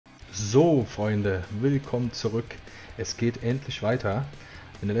So, Freunde, willkommen zurück. Es geht endlich weiter.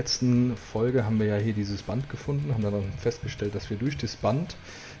 In der letzten Folge haben wir ja hier dieses Band gefunden, haben dann festgestellt, dass wir durch das Band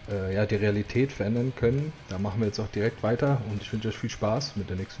ja, die Realität verändern können. Da machen wir jetzt auch direkt weiter und ich wünsche euch viel Spaß mit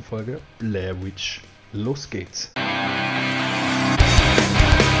der nächsten Folge Blair Witch. Los geht's!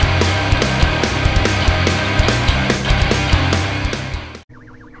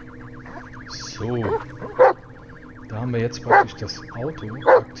 So, da haben wir jetzt praktisch das Auto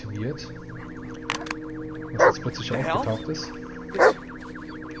aktiviert, was jetzt plötzlich aufgetaucht ist.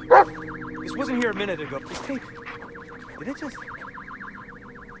 This wasn't here a minute ago. This tape, did it just...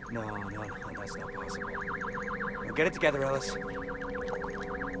 No, that's not possible. Now get it together, Ellis.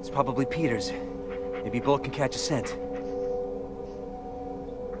 It's probably Peter's. Maybe both can catch a scent.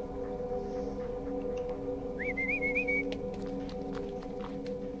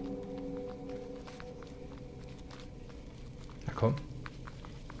 Na komm.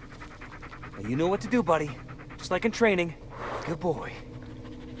 Now you know what to do, buddy. Just like in training. Good boy.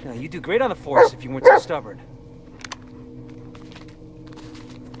 Now you'd do great on the force if you weren't so stubborn.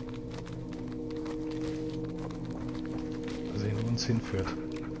 Mal sehen, wo uns hinführt.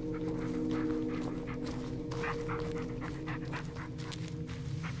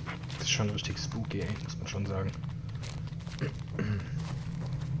 Das ist schon richtig spooky, ey, muss man schon sagen.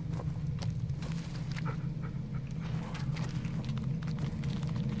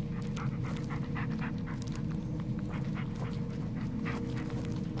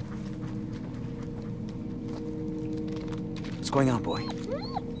 What's going on, boy?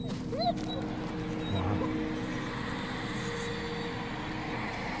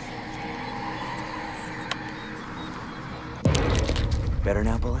 Better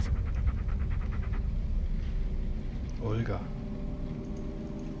now, Bullet? Olga.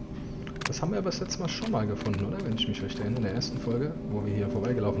 Das haben wir aber das letzte Mal schon mal gefunden, oder? Wenn ich mich recht erinnere, in der ersten Folge, wo wir hier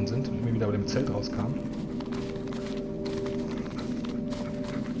vorbeigelaufen sind und wir wieder bei dem Zelt rauskamen.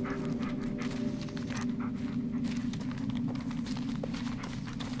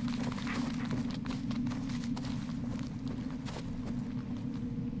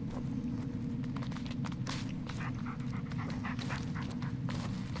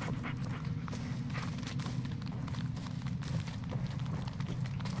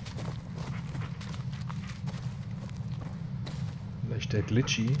 Vielleicht der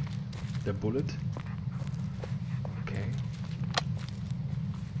Glitchy, der Bullet. Okay.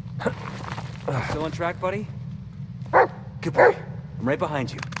 Still on track, buddy? Good boy. I'm right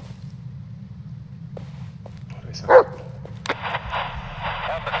behind you. Oh, da ist er.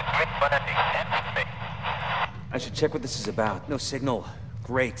 I should check what this is about. No signal.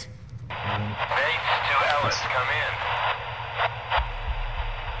 Great. Ellis, come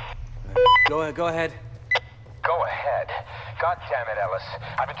in. Go ahead. Go ahead. God damn it, Ellis.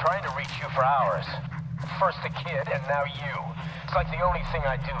 I've been trying to reach you for hours. First the kid, and now you. It's like the only thing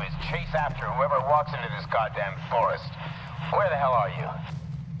I do is chase after whoever walks into this goddamn forest. Where the hell are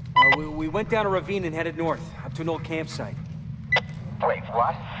you? We went down a ravine and headed north, up to an old campsite. Wait,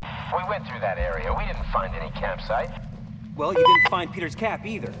 what? We went through that area. We didn't find any campsite. Well, you didn't find Peter's cap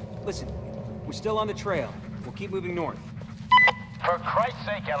either. Listen, we're still on the trail. We'll keep moving north. For Christ's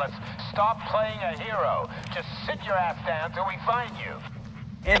sake, Ellis, stop playing a hero. Just sit your ass down till we find you.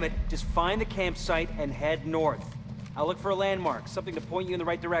 Emmett, just find the campsite and head north. I'll look for a landmark, something to point you in the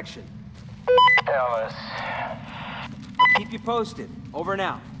right direction. Ellis. I'll keep you posted. Over and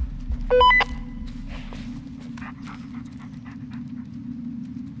out.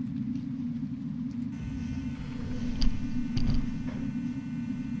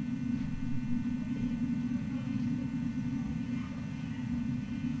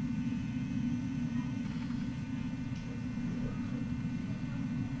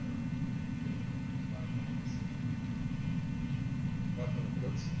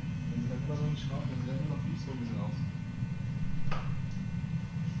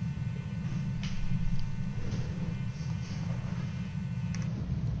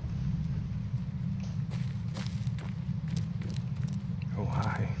 Oh,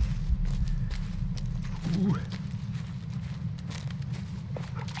 hi.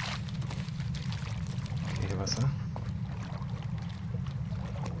 Okay, Wasser.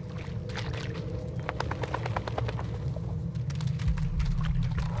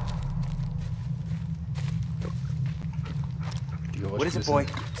 What is it, boy?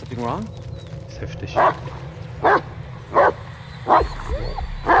 Something wrong? Ist heftig.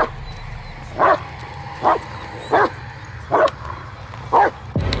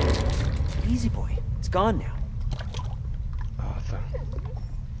 gone now. Arthur.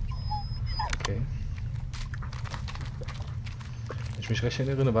 Okay. Wenn ich mich recht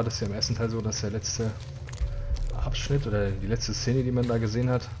erinnere, war das ja im ersten Teil so, dass der letzte Abschnitt oder die letzte Szene, die man da gesehen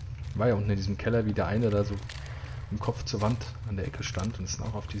hat, war ja unten in diesem Keller, wie der eine da so im Kopf zur Wand an der Ecke stand. Und es ist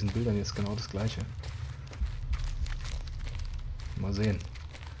auch auf diesen Bildern jetzt genau das gleiche. Mal sehen.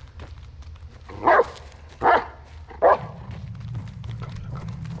 Komm, komm.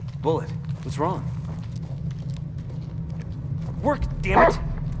 Bullet, what's wrong? Work, damn it!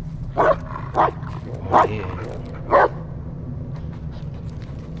 Oh, nee.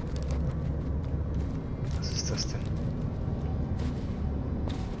 Was ist das denn?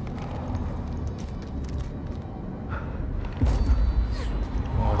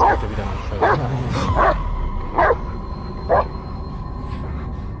 Oh, jetzt kommt er wieder mal voll.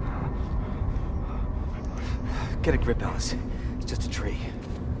 Get a grip, Alice. It's just a tree.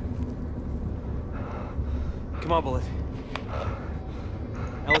 Come on, Bullet.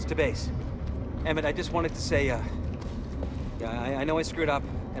 Alice to base. Emmett, I just wanted to say, yeah, I know I screwed up,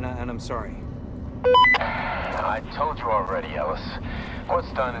 and I'm sorry. I told you already, Ellis.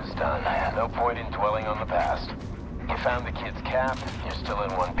 What's done is done. No point in dwelling on the past. You found the kid's cap, you're still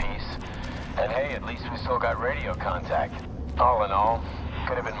in one piece. And hey, at least we still got radio contact. All in all,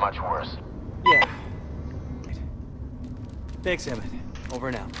 could have been much worse. Yeah. Thanks, Emmett. Over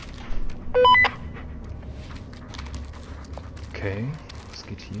and out. Okay, was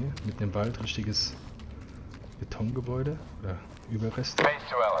geht hier? Mitten im Wald, richtiges Betongebäude oder Überreste. Base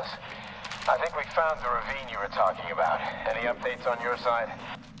to Ellis. I think we found the ravine you were talking about. Any updates on your side?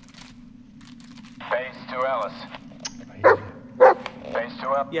 Base to Ellis. Base to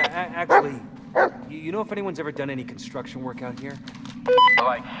up? Yeah, actually, you know if anyone's ever done any construction work out here?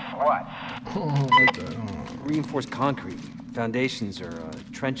 Like what? Reinforced concrete, foundations, or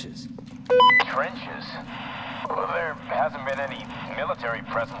trenches. Trenches? Well, there hasn't been any military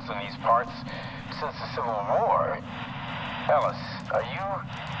presence in these parts since the Civil War. Ellis, are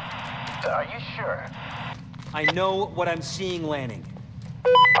you sure? I know what I'm seeing, Lanning.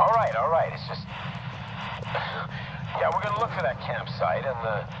 All right. It's just, yeah, we're gonna look for that campsite and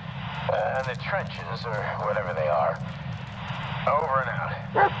the trenches or whatever they are. Over and out.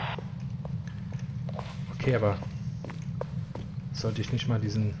 Okay, aber sollte ich nicht mal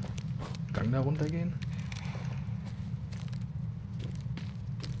diesen Gang da runtergehen?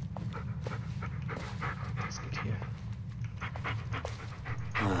 Was geht hier?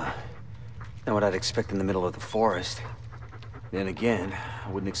 Not what I'd expect in the middle of the forest. Then again, I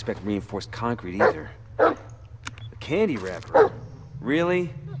wouldn't expect reinforced concrete either. A candy wrapper?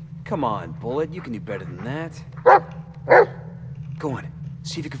 Really? Come on, Bullet, you can do better than that. Go on,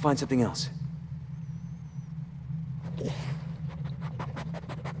 see if you can find something else.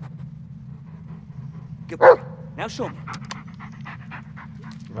 Good boy. Now show me.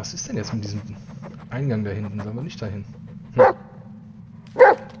 Was ist denn jetzt mit diesem Eingang da hinten? Sollen wir nicht dahin?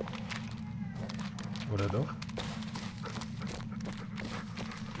 Oder doch?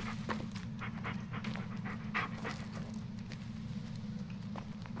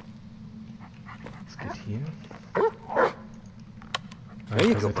 Was geht hier? There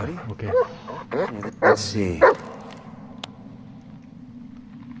you go, buddy. Okay. Let's see. Okay.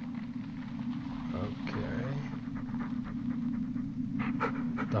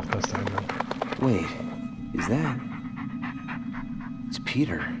 Darf das da Eingang? Wait, is that? It's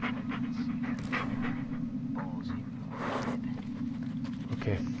Peter.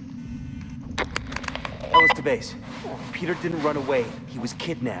 Okay. Ellis to base. Peter didn't run away. He was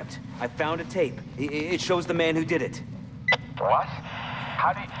kidnapped. I found a tape. It shows the man who did it. What?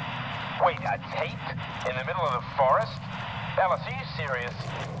 How did... Wait, a tape? In the middle of the forest? Ellis, are you serious?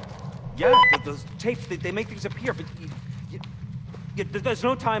 Yeah, those tapes, they make things appear, but there's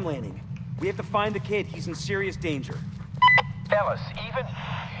no time, Lanning. We have to find the kid. He's in serious danger. Ellis, even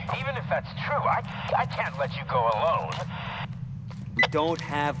if that's true, I can't let you go alone. We don't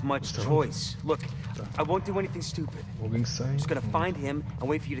have much choice. Look, I won't do anything stupid. Wo ging's sein? I'm just gonna find him and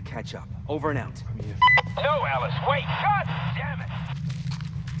wait for you to catch up. Over and out. Hier. No, Ellis, wait! God damn it!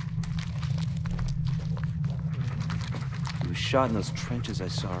 He was shot in those trenches I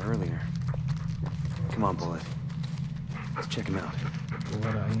saw earlier. Come on, Bullet. Let's check him out. Wo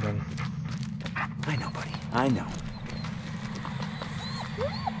war der Eingang? I know, buddy. I know.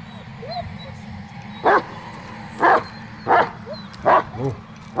 Oh.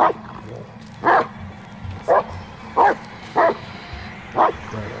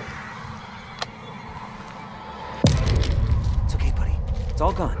 It's okay, buddy. It's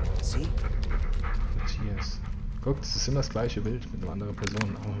all gone. See? Matthias. Guck, das ist immer das gleiche Bild mit einer anderen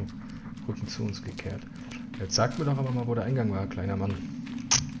Person, auch Rücken zu uns gekehrt. Jetzt sag mir doch aber mal, wo der Eingang war, kleiner Mann.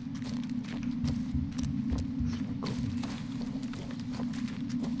 Mal gucken.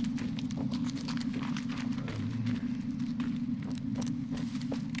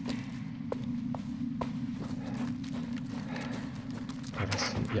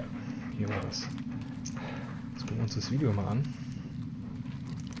 uns das Video mal an.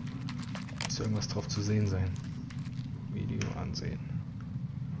 Muss irgendwas drauf zu sehen sein. Video ansehen.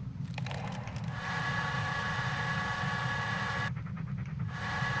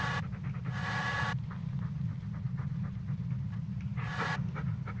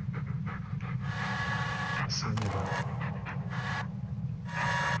 Was sehen wir da?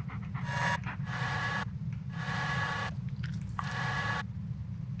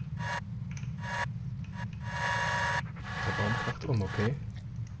 Der Baum flacht um, okay.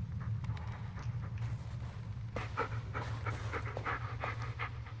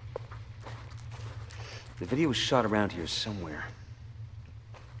 The video was shot around here somewhere.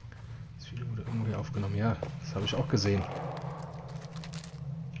 Das Video wurde irgendwie aufgenommen, ja, das habe ich auch gesehen.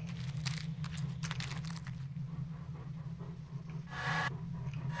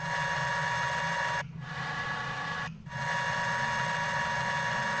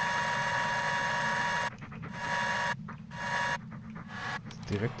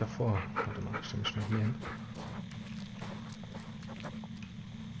 Direkt davor. Warte mal, ich stelle mich mal hier hin.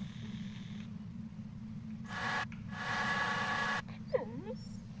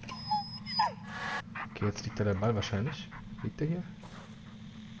 Okay, jetzt liegt da der Ball wahrscheinlich. Liegt der hier?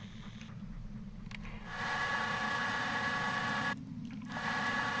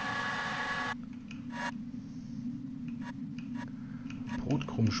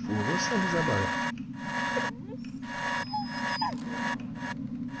 Brotkrummspur. Wo ist denn dieser Ball?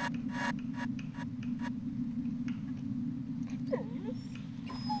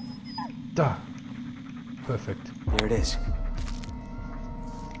 Da. Perfekt. There it is.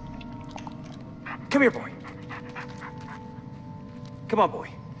 Come here, boy. Come on, boy.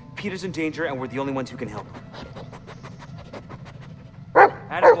 Peter's in danger, and we're the only ones who can help him.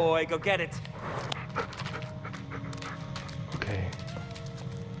 Attaboy, go get it. Okay.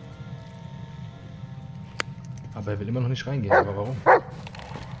 Aber er will immer noch nicht reingehen, aber warum?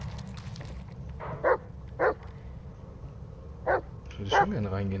 Ich würde schon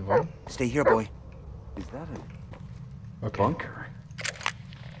gerne reingehen wollen. Stay here, boy. Is that a Okay. bunker?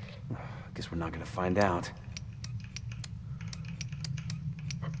 Guess we're not gonna find out.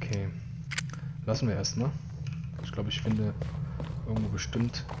 Okay. Lassen wir erstmal. Ich glaube, ich finde irgendwo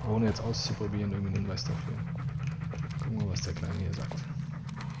bestimmt, ohne jetzt auszuprobieren, irgendeinen Hinweis dafür. Gucken wir mal, was der Kleine hier sagt.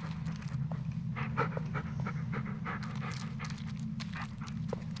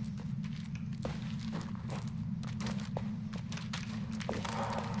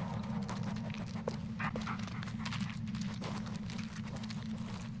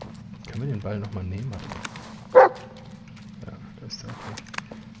 Können wir den Ball nochmal nehmen? Warte mal. Ja, da ist der. Okay.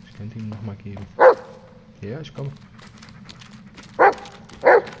 Ich könnte ihn nochmal geben. Ja, ich komme.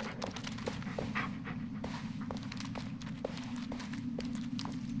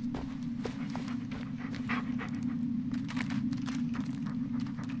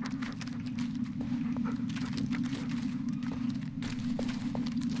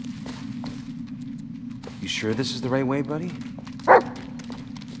 You sure this is the right way, buddy?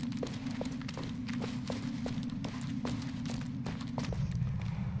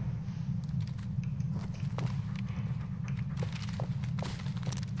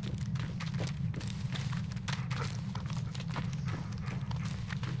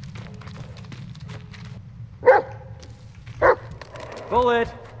 Bullet!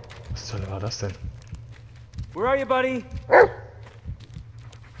 Was zur Hölle war das denn? Where are you, buddy?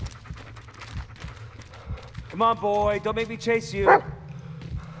 Come on, boy. Don't make me chase you.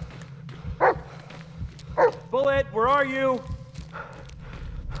 Bullet, where are you?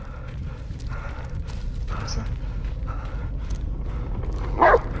 Da ist er.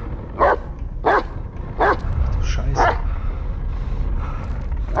 Ach du Scheiße.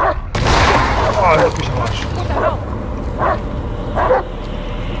 Oh, leck mich am Arsch. What the hell?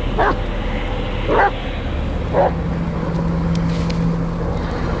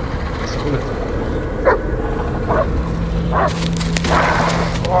 Das ist Bullet.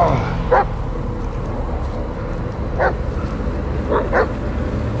 Oh.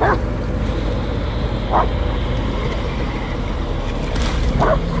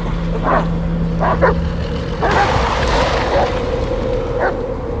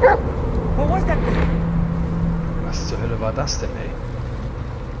 What was that thing? Was zur Hölle war das denn, ey?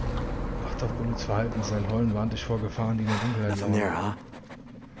 Acht auf Bullets Verhalten. Sein Heulen warnt dich vor Gefahren, die in der Dunkelheit Nothing there, lauern. huh?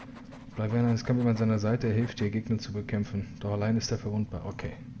 Bleib während eines Kampfes an seiner Seite, er hilft dir, Gegner zu bekämpfen. Doch allein ist er verwundbar.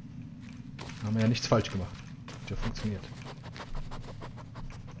 Okay. Haben wir ja nichts falsch gemacht. Hat ja funktioniert.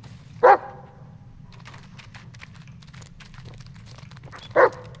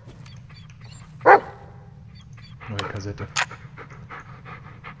 Neue Kassette.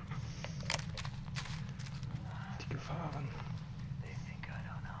 Die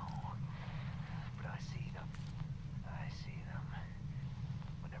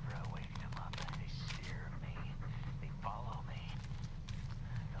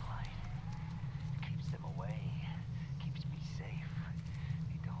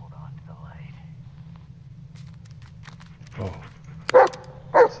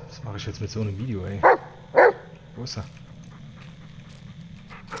ich jetzt mit so einem Video, ey? Wo ist er?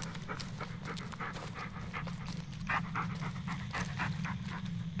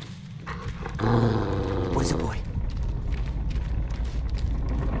 What is it, boy?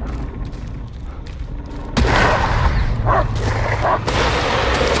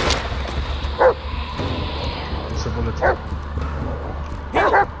 Wo ist der Bullet?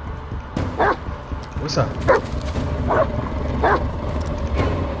 Wo ist er?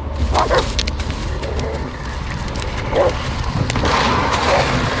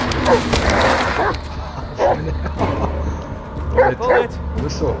 Bullet! Wo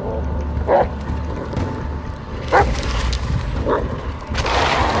bist du?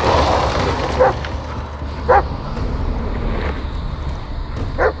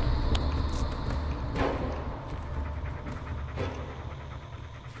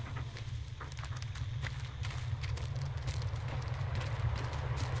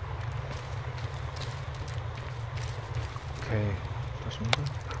 Okay, Taschenmesser.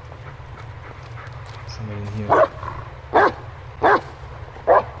 Was haben wir denn hier?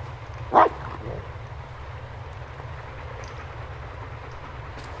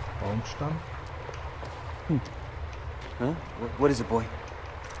 Baumstamm. Huh? What is it, boy?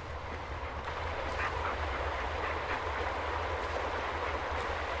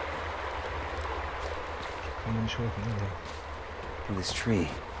 Kann man nicht helfen, ne? Well, this tree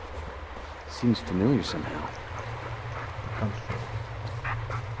seems familiar somehow. Bekannt.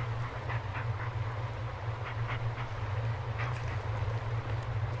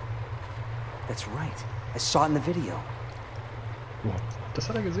 That's right. I saw it in the video. Wow, das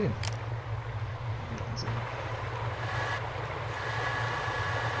hat er gesehen. Wahnsinn.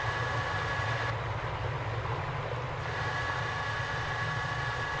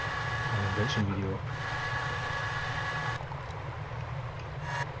 In welchem Video?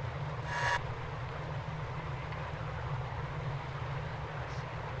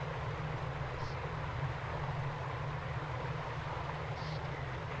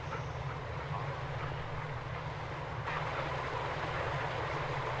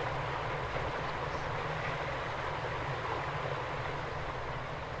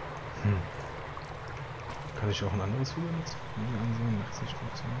 Kann ich auch ein anderes Video nutzen? Ansehen, macht nicht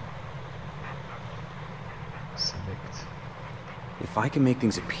funktionieren. Select. If I can make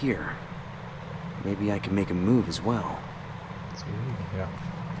things appear, maybe I can make a move as well. So, ja.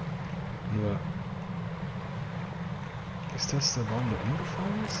 Nur. Ist das der Baum, der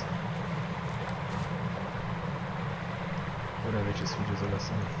umgefallen ist? Oder welches Video soll das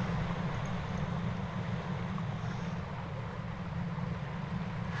sein?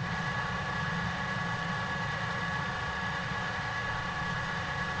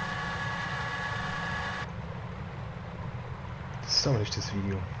 Das ist aber nicht das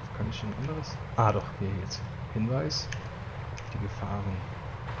Video. Kann ich ein anderes? Ah doch, hier jetzt. Hinweis. Die Gefahren.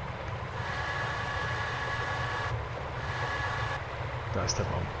 Da ist der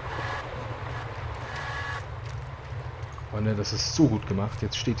Baum. Freunde, das ist so gut gemacht.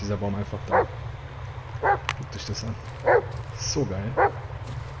 Jetzt steht dieser Baum einfach da. Guckt euch das an. So geil.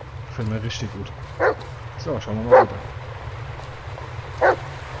 Gefällt mir richtig gut. So, schauen wir mal weiter. Hier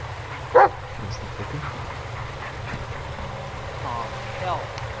ist eine Brücke. Hell.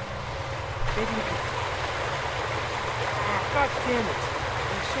 Maybe we can... Oh, God damn it.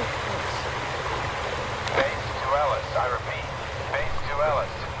 We're so close. Base to Ellis, I repeat. Base to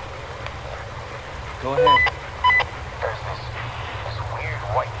Ellis. Go ahead. There's this weird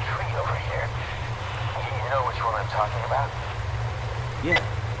white tree over here. You know which one I'm talking about? Yeah.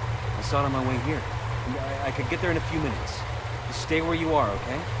 I saw it on my way here. I could get there in a few minutes. Just stay where you are,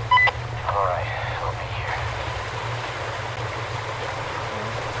 okay? All right, I'll be here.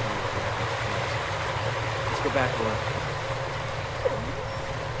 Let's go back, Blair.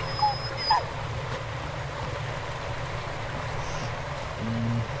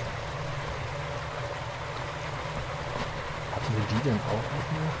 Hatten wir die denn auch auf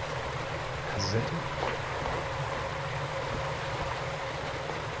einer Kassette?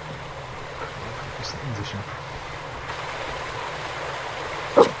 Ein bisschen unsicher.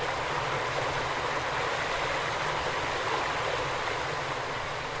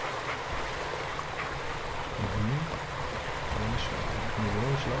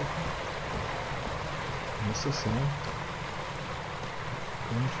 Muss das sein?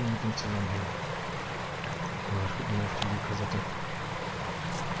 Irgendwie mit dem Zusammenhang. Ja, ich gucke mal auf die Kassette.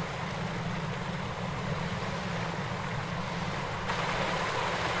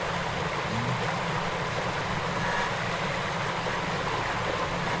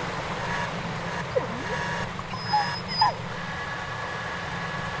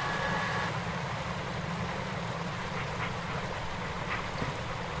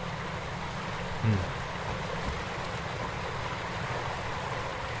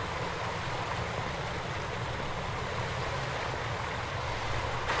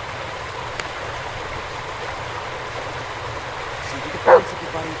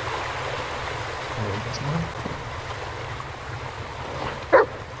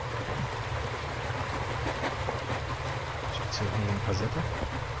 hier eine Kassette.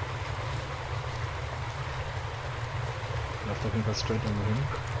 Läuft auf jeden Fall straight irgendwo hin.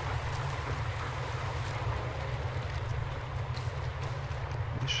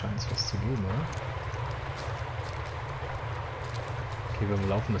 Hier scheint es was zu geben, oder? Okay, wir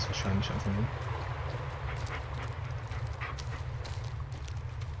laufen das wahrscheinlich einfach nur.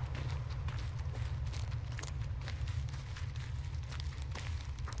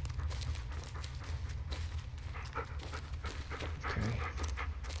 Okay,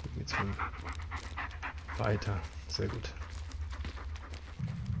 hier geht's wohl weiter. Sehr gut.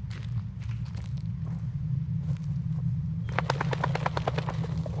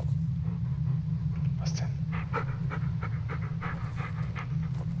 Was denn?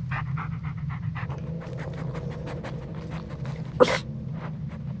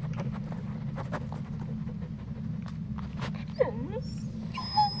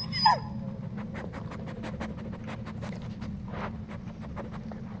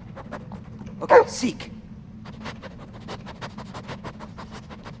 Okay, seek.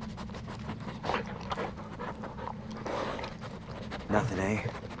 Nothing, eh?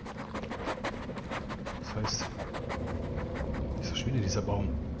 Das heißt, ist doch schon wieder dieser Baum.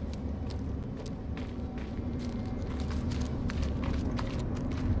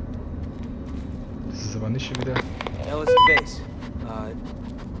 Das ist aber nicht schon wieder. Ellis to base.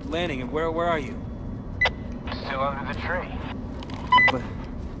 Landing, and where are you? Still under the tree. But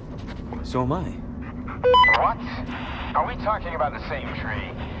so am I. What? Are we talking about the same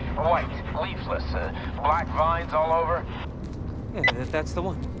tree? White, leafless, black vines all over? Yeah, that's the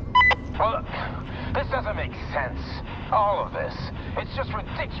one. Well, look, this doesn't make sense. All of this. It's just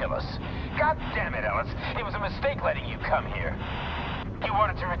ridiculous. God damn it, Ellis. It was a mistake letting you come here. You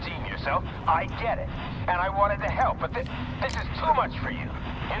wanted to redeem yourself. I get it. And I wanted to help, but this is too much for you.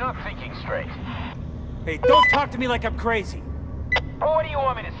 You're not thinking straight. Hey, don't talk to me like I'm crazy. Well, what do you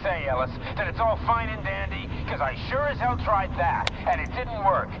want me to say, Ellis? That it's all fine and dandy? Because I sure as hell tried that, and it didn't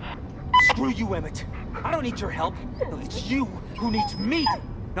work. Screw you, Emmett. I don't need your help. No, it's you who needs me.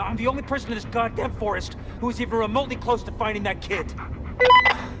 Now, I'm the only person in this goddamn forest who is even remotely close to finding that kid.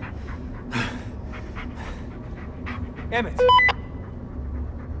 Emmett.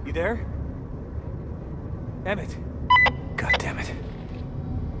 You there? Emmett. God damn it.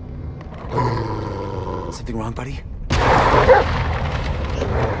 Something wrong, buddy?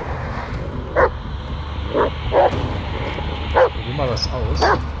 Probier mal was aus.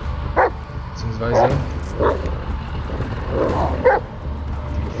 Beziehungsweise die Gefahr.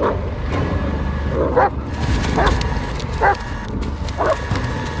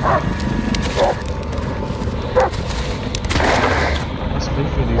 Was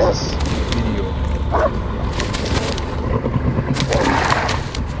bringt mir dieses Video?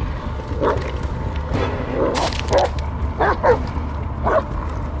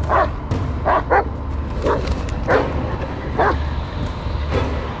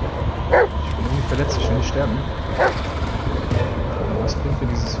 Verletzt sich, wenn ich sterben. Was bringt mir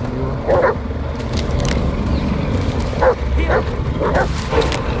dieses Video?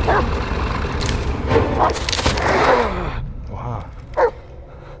 Oha.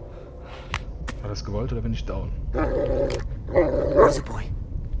 War das gewollt oder bin ich down? Where's the boy?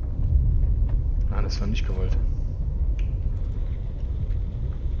 Nein, das war nicht gewollt.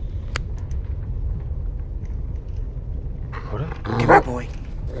 Oder? Come here, boy.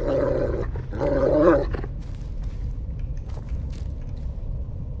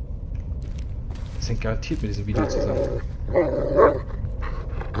 Das hängt garantiert mit diesem Video zusammen.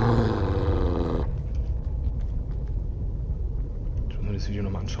 Ich muss mir das Video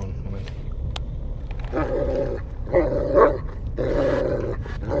nochmal anschauen. Moment. Aber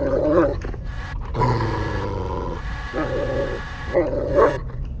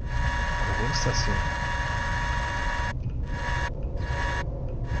wo ist das hier?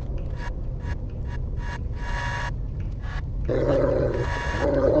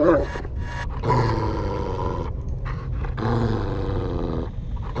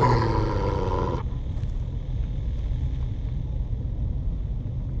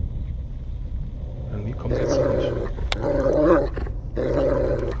 Irgendwie kommt es jetzt hier nicht. Komm.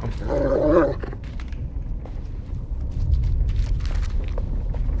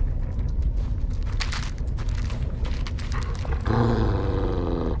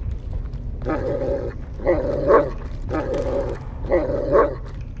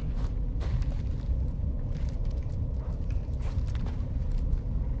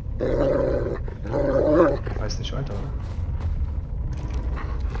 Weiß nicht weiter, oder?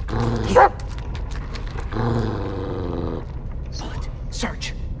 Solid.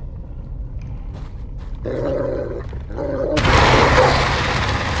 Search.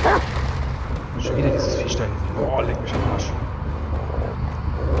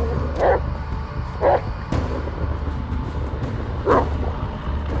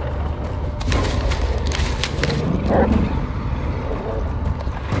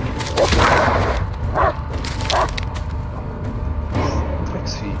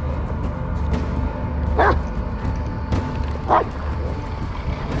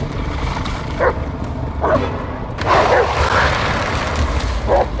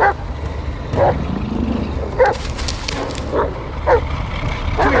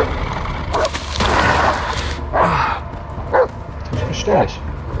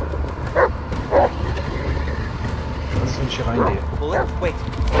 wenn ich hier reingehe? Pull it. Wait.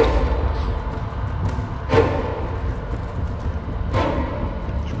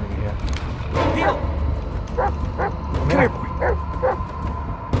 Ich mal hierher. Heel. Komm Come here, her. boy.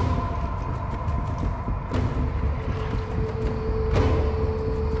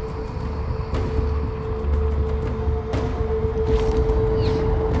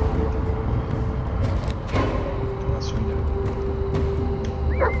 Was schon wieder?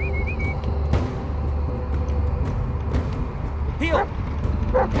 Heel.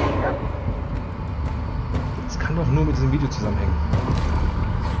 Das kann doch nur mit diesem Video zusammenhängen.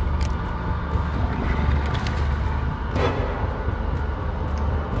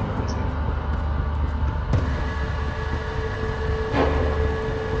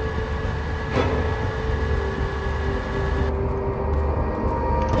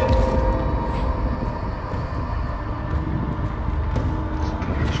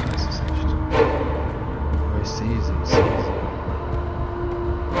 Ich weiß es nicht. Aber ich sehe sie, ich sehe sie.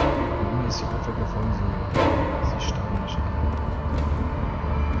 Mir ist sie einfach gefallen, sie starren mich an.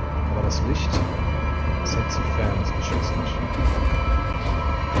 Aber das Licht, das hält sie fern, das beschützt mich.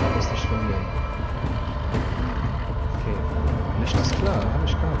 Ich kann das nicht verlieren. Okay, Licht ist klar, habe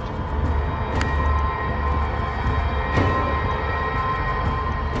ich gehabt.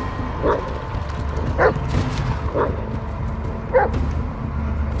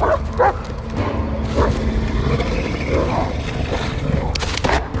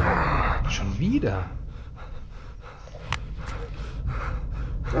 Schon wieder.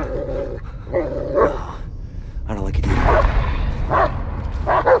 I don't like it either.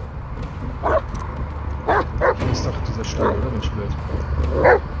 Hier ist doch dieser Stein, oder? Wenn ich blöd.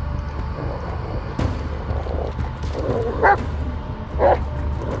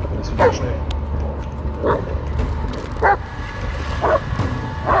 Das ist wieder schnell.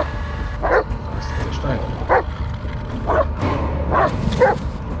 Da ist doch der Stein.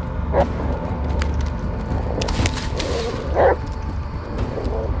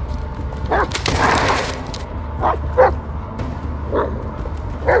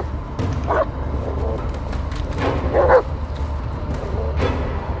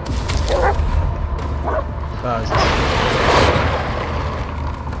 Da ist es.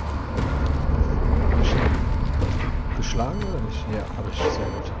 Hab ich ihn geschlagen oder nicht? Ja, habe ich. Sehr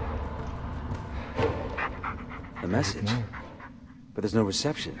gut. A message, Ja. but there's no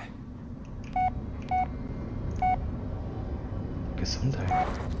reception. Gesundheit.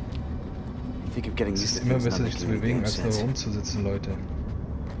 I think I'm getting Es used ist to immer things not besser, sich zu making any bewegen, damn als nur sense. rumzusitzen, Leute.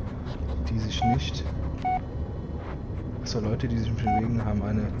 Die sich nicht... Achso, Leute, die sich bewegen, haben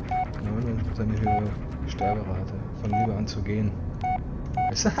eine 99% höhere Sterberate. Von lieber an zu gehen.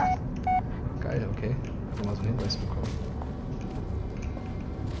 Weißt du? Geil, okay. Hab mal so einen Hinweis bekommen.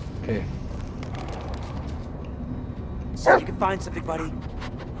 Okay. So you can find something, buddy.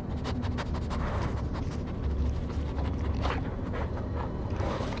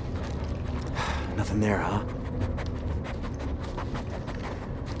 Nothing there, huh?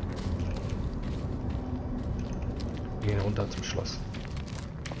 Wir gehen runter zum Schloss.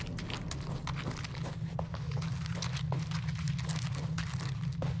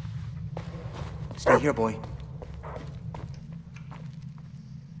 Stay here, boy.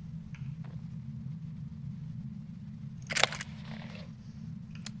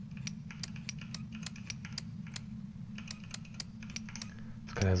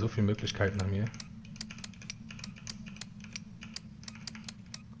 Es kann ja so viele Möglichkeiten haben hier.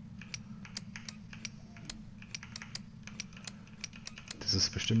 Das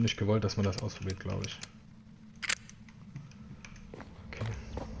ist bestimmt nicht gewollt, dass man das ausprobiert, glaube ich. Okay.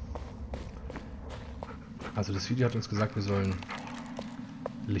 Also das Video hat uns gesagt, wir sollen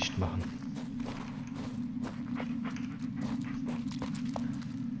Licht machen.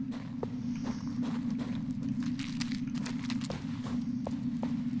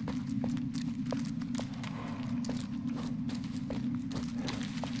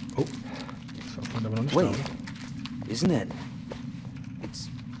 Oh, das war vorhin aber noch nicht Wait, da. isn't it? It's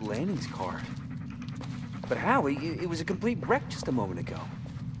Lanning's car. But how? It was a complete wreck just a moment ago.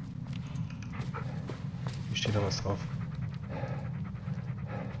 Hier steht da was drauf.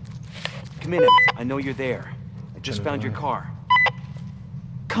 Come in, Emmett. I know you're there. I just found your car.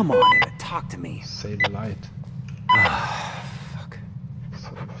 Come on, Emmett. Talk to me. Say the light. Fuck. So,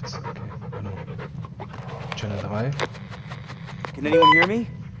 okay, genau. Channel 3. Can anyone hear me?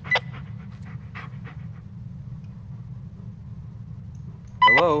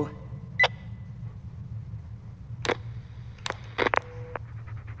 Hello?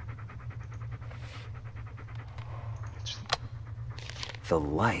 The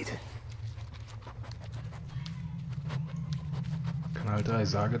light. Kanal 3,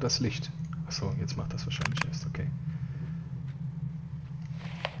 sage das Licht. Achso, jetzt macht das wahrscheinlich erst, okay.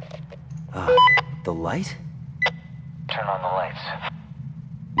 The light? Turn on the lights.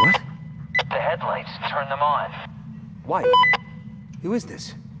 What? The headlights, turn them on. Why? Who is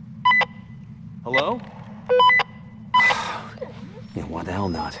this? Hello? Yeah, why the hell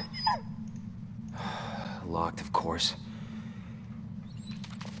not? Locked, of course.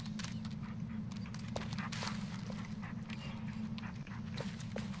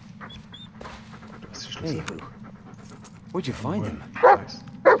 Hey, where'd you find him? Nice.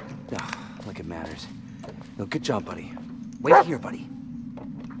 Like it matters. No, good job, buddy. Wait here, buddy.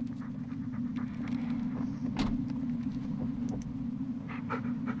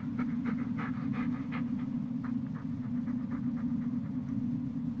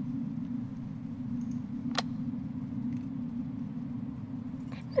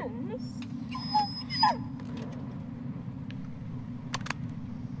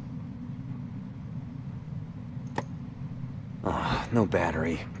 No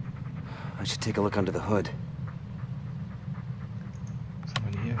battery. I should take a look under the hood. Was haben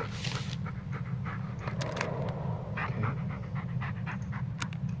wir denn hier? Okay.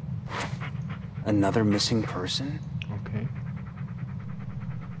 Another missing person? Okay.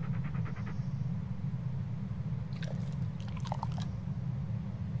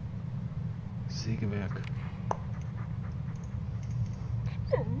 Sägewerk.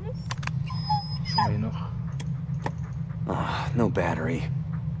 Was haben wir hier noch? No battery.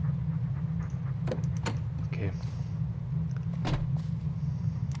 Okay.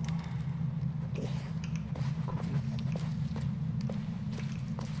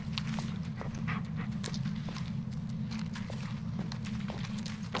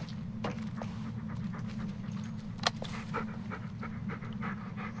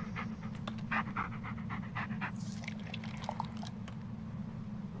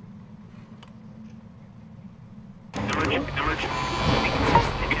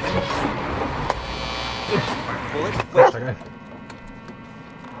 Steig ein.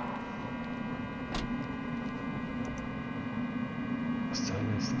 Was zur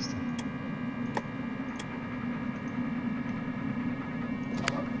Hölle ist das denn?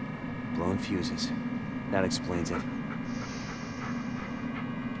 Blown fuses. That explains it.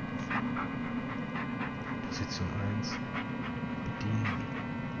 Position 1. Bedienen.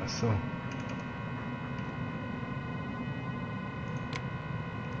 Achso.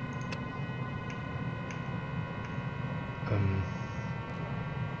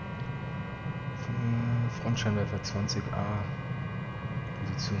 Frontscheinwerfer 20a,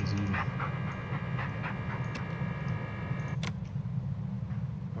 Position 7.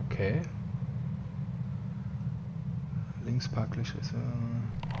 Okay. Links Parklicht ist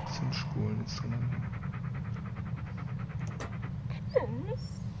Zündspulen jetzt drin.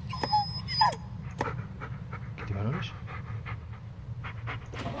 Geht die mal noch nicht?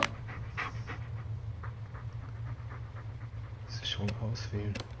 Sicherung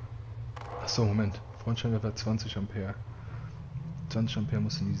auswählen. Achso, Moment. Frontscheinwerfer 20 Ampere. 20 Ampere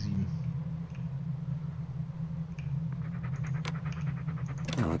muss in die 7.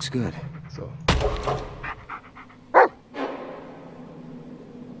 That looks good. So.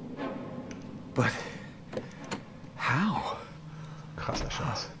 But how? Krasser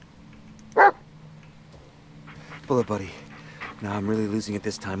Scheiß. Bullet buddy. Now I'm really losing it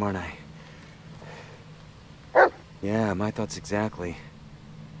this time, aren't I? Yeah, my thoughts exactly.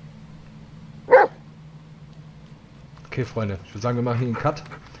 Okay, Freunde, ich würde sagen, wir machen hier einen Cut.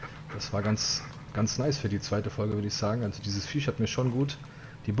 Das war ganz nice für die zweite Folge, würde ich sagen. Also dieses Viech hat mir schon gut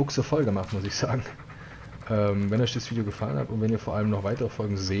die Buchse voll gemacht, muss ich sagen. Wenn euch das Video gefallen hat und wenn ihr vor allem noch weitere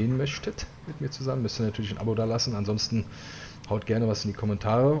Folgen sehen möchtet mit mir zusammen, müsst ihr natürlich ein Abo da lassen. Ansonsten haut gerne was in die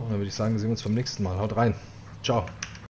Kommentare und dann würde ich sagen, sehen wir uns beim nächsten Mal. Haut rein. Ciao.